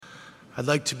I'd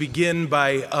like to begin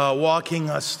by walking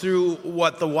us through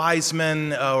what the wise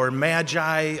men or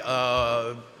magi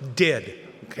did,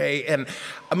 okay? And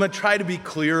I'm going to try to be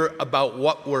clear about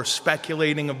what we're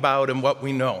speculating about and what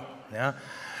we know, yeah?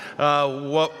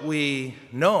 What we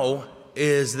know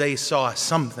is they saw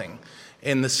something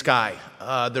in the sky.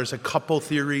 There's a couple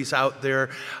theories out there.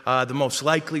 The most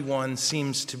likely one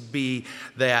seems to be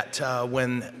that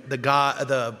when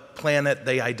the planet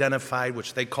they identified,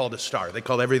 which they called a star, they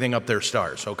called everything up there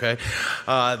stars, okay?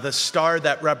 The star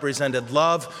that represented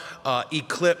love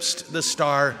eclipsed the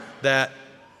star that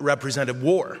represented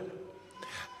war.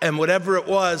 And whatever it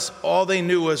was, all they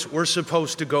knew was we're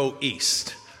supposed to go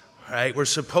east, right? We're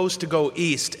supposed to go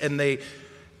east, and they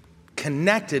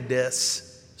connected this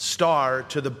star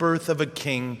to the birth of a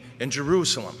king in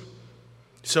Jerusalem.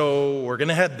 So we're going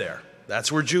to head there.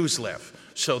 That's where Jews live.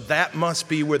 So that must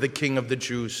be where the king of the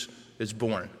Jews is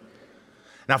born.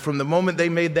 Now, from the moment they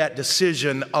made that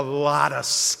decision, a lot of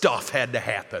stuff had to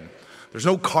happen. There's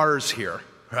no cars here,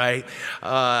 right?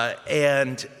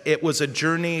 And it was a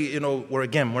journey, where,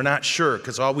 again, we're not sure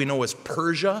because all we know is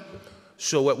Persia.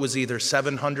 So it was either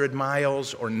 700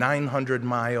 miles or 900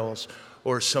 miles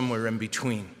or somewhere in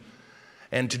between.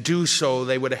 And to do so,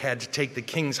 they would have had to take the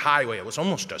King's Highway. It was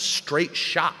almost a straight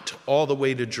shot all the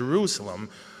way to Jerusalem.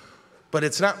 But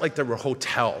it's not like there were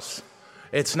hotels.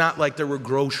 It's not like there were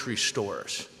grocery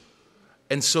stores.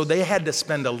 And so they had to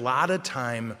spend a lot of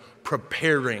time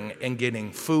preparing and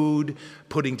getting food,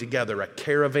 putting together a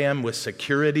caravan with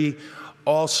security,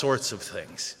 all sorts of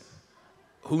things.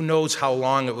 Who knows how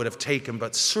long it would have taken,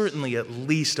 but certainly at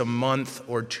least a month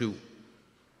or two.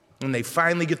 And they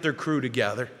finally get their crew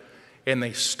together. And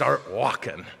they start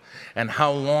walking. And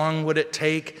how long would it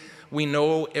take? We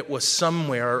know it was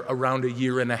somewhere around a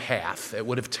year and a half. It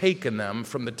would have taken them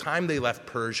from the time they left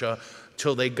Persia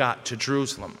till they got to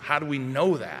Jerusalem. How do we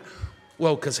know that?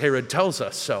 Well, because Herod tells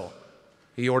us so.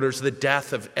 He orders the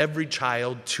death of every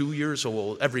child 2 years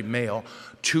old, every male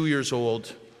 2 years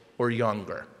old or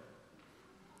younger.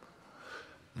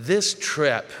 This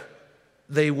trip,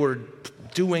 they were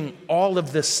doing all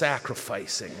of this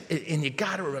sacrificing. And you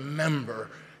got to remember,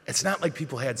 it's not like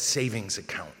people had savings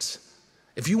accounts.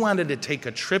 If you wanted to take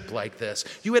a trip like this,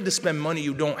 you had to spend money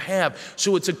you don't have.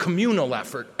 So it's a communal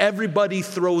effort. Everybody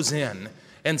throws in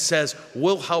and says,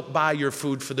 we'll help buy your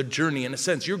food for the journey. In a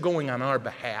sense, you're going on our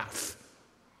behalf.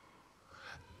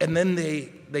 And then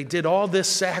they did all this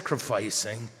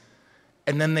sacrificing.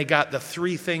 And then they got the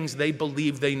three things they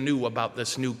believed they knew about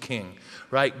this new king,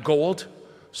 right? Gold.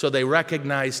 So they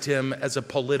recognized him as a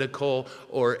political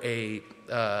or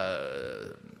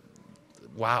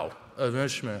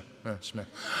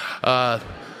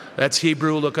that's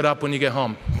Hebrew. Look it up when you get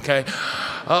home, okay?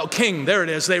 Oh, king, there it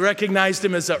is. They recognized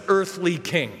him as an earthly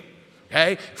king,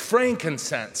 okay?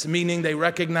 Frankincense, meaning they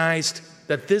recognized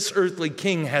that this earthly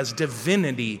king has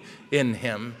divinity in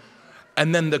him.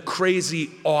 And then the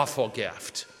crazy, awful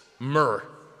gift, myrrh,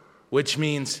 which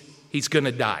means he's going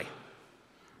to die.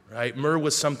 Right? Myrrh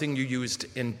was something you used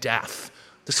in death.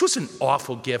 This was an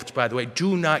awful gift, by the way.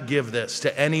 Do not give this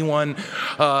to anyone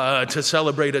to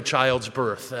celebrate a child's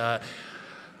birth.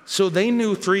 So they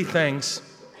knew three things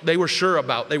they were sure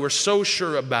about. They were so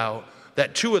sure about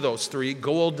that two of those three,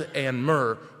 gold and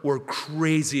myrrh, were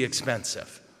crazy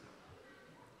expensive.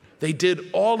 They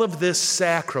did all of this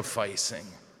sacrificing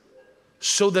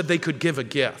so that they could give a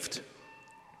gift.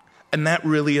 And that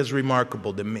really is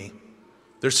remarkable to me.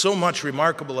 There's so much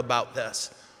remarkable about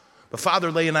this. But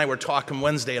Father Lay and I were talking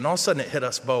Wednesday, and all of a sudden it hit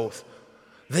us both.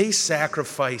 They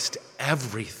sacrificed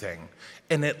everything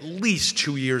in at least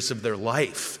 2 years of their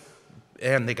life.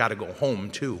 And they got to go home,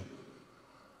 too,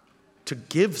 to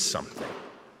give something.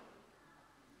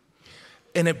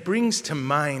 And it brings to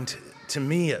mind, to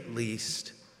me at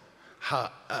least,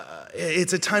 how,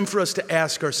 it's a time for us to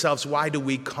ask ourselves, why do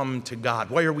we come to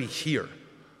God? Why are we here?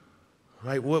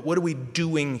 Right? What are we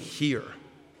doing here?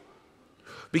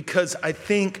 Because I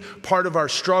think part of our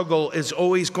struggle is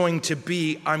always going to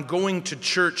be, I'm going to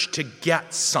church to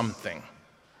get something.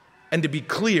 And to be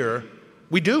clear,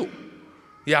 we do.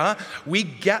 Yeah? We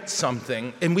get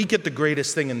something, and we get the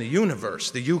greatest thing in the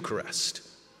universe, the Eucharist.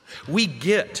 We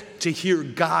get to hear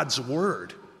God's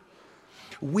word.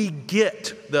 We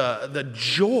get the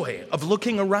joy of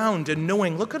looking around and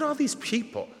knowing, look at all these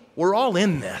people. We're all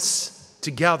in this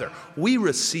together. We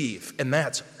receive, and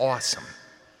that's awesome.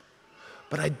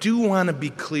 But I do want to be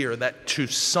clear that to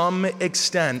some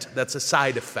extent, that's a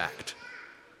side effect.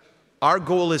 Our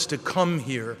goal is to come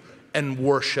here and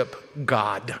worship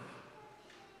God.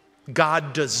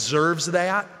 God deserves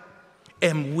that,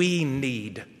 and we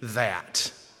need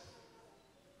that.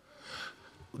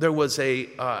 There was a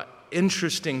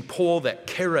interesting poll that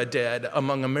Kara did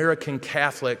among American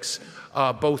Catholics,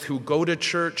 both who go to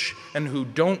church and who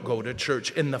don't go to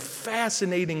church. And the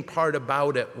fascinating part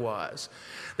about it was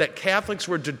that Catholics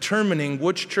were determining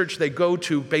which church they go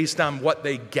to based on what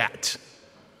they get.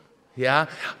 Yeah,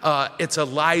 it's a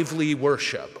lively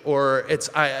worship, or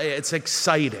it's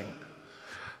exciting.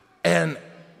 And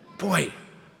boy,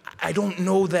 I don't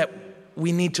know that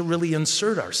we need to really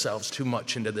insert ourselves too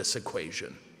much into this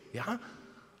equation. Yeah,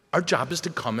 our job is to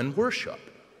come and worship.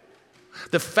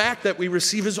 The fact that we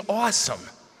receive is awesome,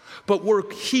 but we're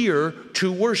here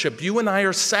to worship. You and I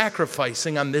are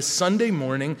sacrificing on this Sunday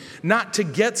morning, not to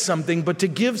get something, but to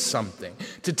give something.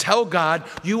 To tell God,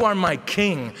 you are my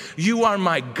King, you are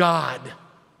my God.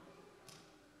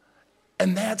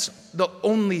 And that's the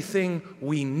only thing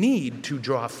we need to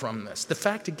draw from this. The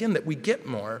fact, again, that we get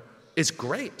more is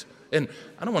great. And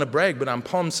I don't want to brag, but on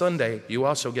Palm Sunday, you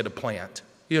also get a plant,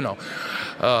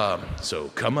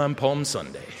 So come on Palm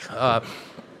Sunday.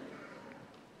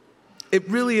 It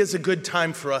really is a good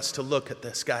time for us to look at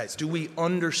this, guys. Do we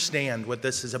understand what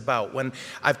this is about? When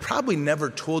I've probably never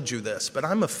told you this, but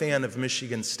I'm a fan of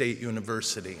Michigan State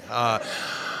University.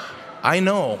 I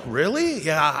know, really?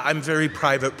 Yeah, I'm a very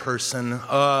private person.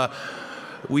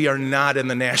 We are not in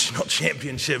the national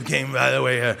championship game, by the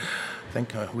way. I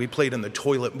think we played in the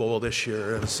toilet bowl this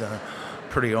year. It was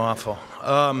pretty awful.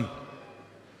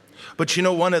 But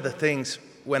one of the things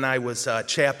when I was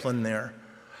chaplain there,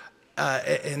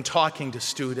 and talking to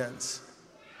students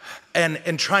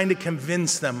and trying to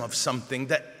convince them of something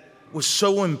that was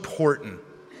so important.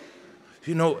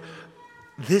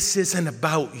 This isn't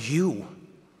about you,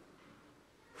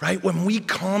 right? When we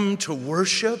come to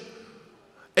worship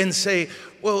and say,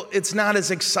 well, it's not as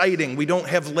exciting. We don't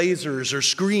have lasers or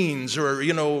screens or,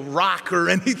 rock or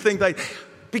anything like that,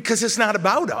 because it's not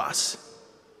about us.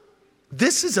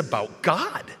 This is about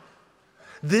God.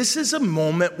 This is a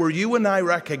moment where you and I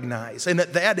recognize, and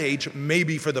at that age,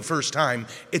 maybe for the first time,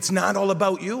 it's not all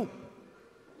about you.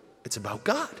 It's about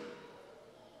God.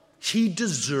 He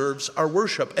deserves our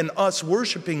worship, and us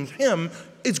worshiping Him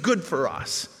is good for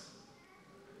us.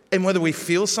 And whether we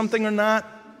feel something or not,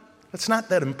 that's not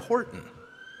that important.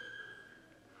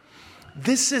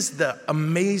 This is the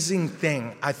amazing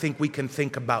thing I think we can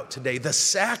think about today, the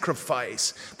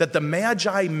sacrifice that the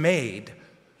Magi made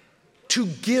to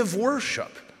give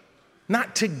worship,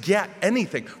 not to get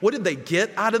anything. What did they get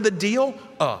out of the deal?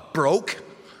 Broke,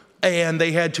 and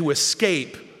they had to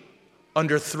escape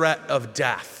under threat of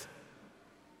death.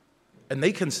 And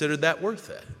they considered that worth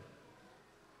it.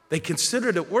 They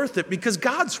considered it worth it because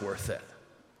God's worth it.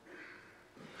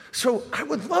 So I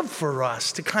would love for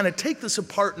us to kind of take this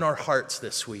apart in our hearts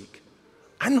this week.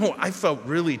 I know I felt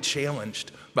really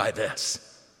challenged by this.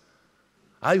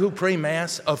 I who pray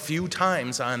Mass a few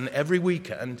times on every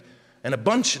weekend and a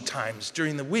bunch of times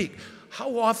during the week,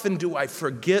 how often do I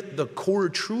forget the core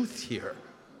truth here?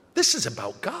 This is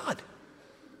about God.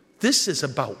 This is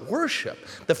about worship.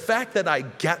 The fact that I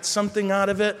get something out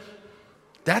of it,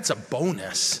 that's a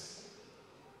bonus.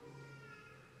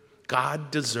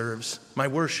 God deserves my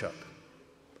worship,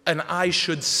 and I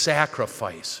should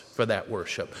sacrifice for that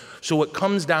worship. So it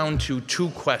comes down to two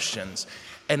questions.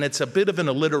 And it's a bit of an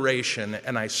alliteration,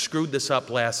 and I screwed this up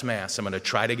last Mass. I'm going to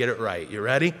try to get it right. You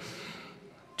ready?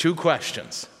 Two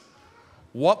questions.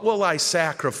 What will I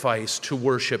sacrifice to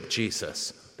worship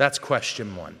Jesus? That's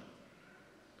question one.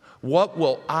 What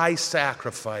will I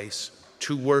sacrifice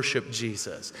to worship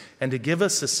Jesus? And to give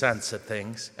us a sense of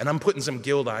things, and I'm putting some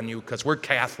guilt on you because we're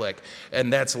Catholic,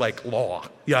 and that's like law.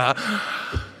 Yeah.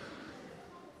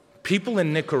 People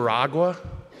in Nicaragua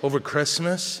over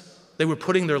Christmas, they were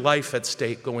putting their life at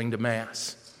stake going to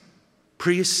Mass.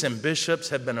 Priests and bishops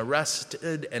have been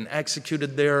arrested and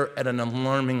executed there at an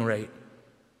alarming rate.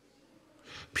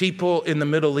 People in the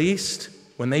Middle East,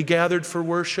 when they gathered for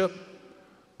worship,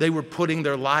 they were putting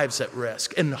their lives at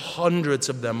risk, and hundreds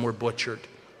of them were butchered.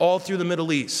 All through the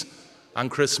Middle East on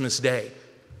Christmas Day,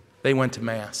 they went to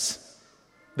Mass.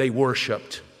 They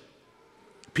worshiped.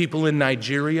 People in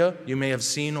Nigeria, you may have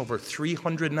seen over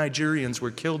 300 Nigerians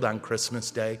were killed on Christmas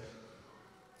Day.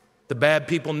 The bad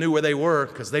people knew where they were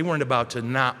because they weren't about to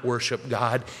not worship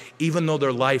God, even though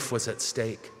their life was at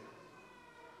stake.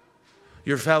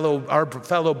 Our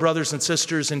fellow brothers and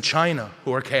sisters in China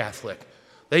who are Catholic,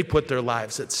 they put their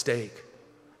lives at stake.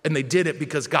 And they did it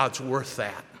because God's worth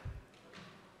that.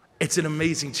 It's an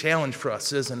amazing challenge for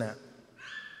us, isn't it?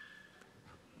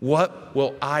 What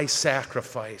will I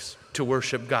sacrifice to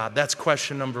worship God? That's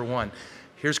question number one.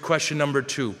 Here's question number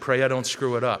two. Pray I don't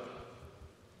screw it up.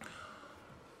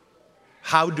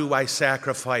 How do I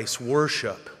sacrifice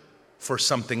worship for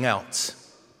something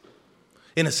else?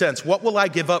 In a sense, what will I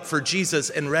give up for Jesus?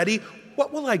 And ready,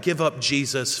 what will I give up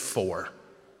Jesus for?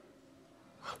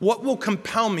 What will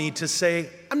compel me to say,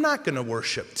 I'm not going to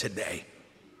worship today?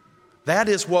 That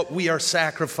is what we are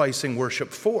sacrificing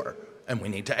worship for. And we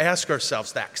need to ask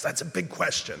ourselves that, because that's a big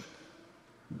question.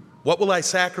 What will I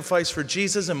sacrifice for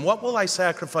Jesus, and what will I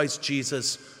sacrifice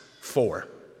Jesus for?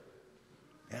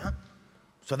 Yeah?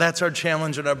 So that's our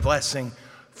challenge and our blessing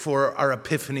for our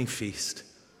Epiphany feast.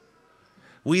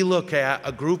 We look at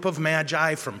a group of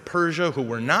magi from Persia who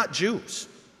were not Jews,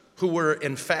 who were,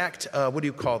 in fact, what do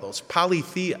you call those?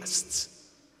 Polytheists.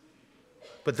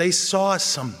 But they saw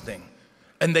something,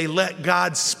 and they let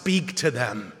God speak to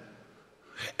them.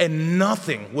 And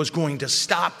nothing was going to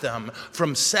stop them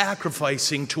from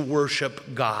sacrificing to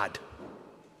worship God.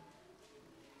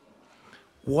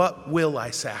 What will I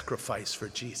sacrifice for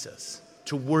Jesus?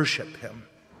 To worship him.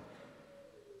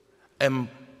 And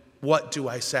what do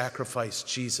I sacrifice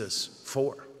Jesus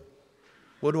for?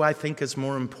 What do I think is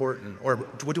more important? Or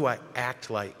what do I act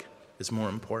like is more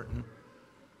important?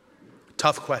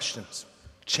 Tough questions.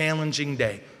 Challenging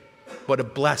day, but a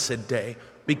blessed day,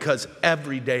 because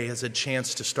every day is a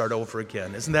chance to start over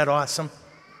again. Isn't that awesome?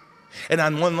 And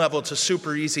on one level, it's a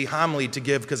super easy homily to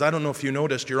give, because I don't know if you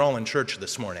noticed, you're all in church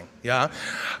this morning, yeah?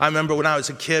 I remember when I was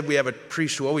a kid, we have a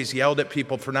priest who always yelled at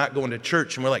people for not going to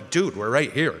church, and we're like, dude, we're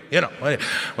right here,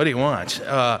 what do you want?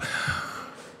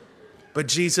 But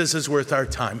Jesus is worth our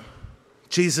time.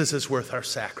 Jesus is worth our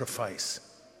sacrifice.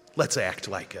 Let's act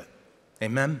like it.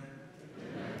 Amen?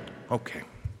 Okay.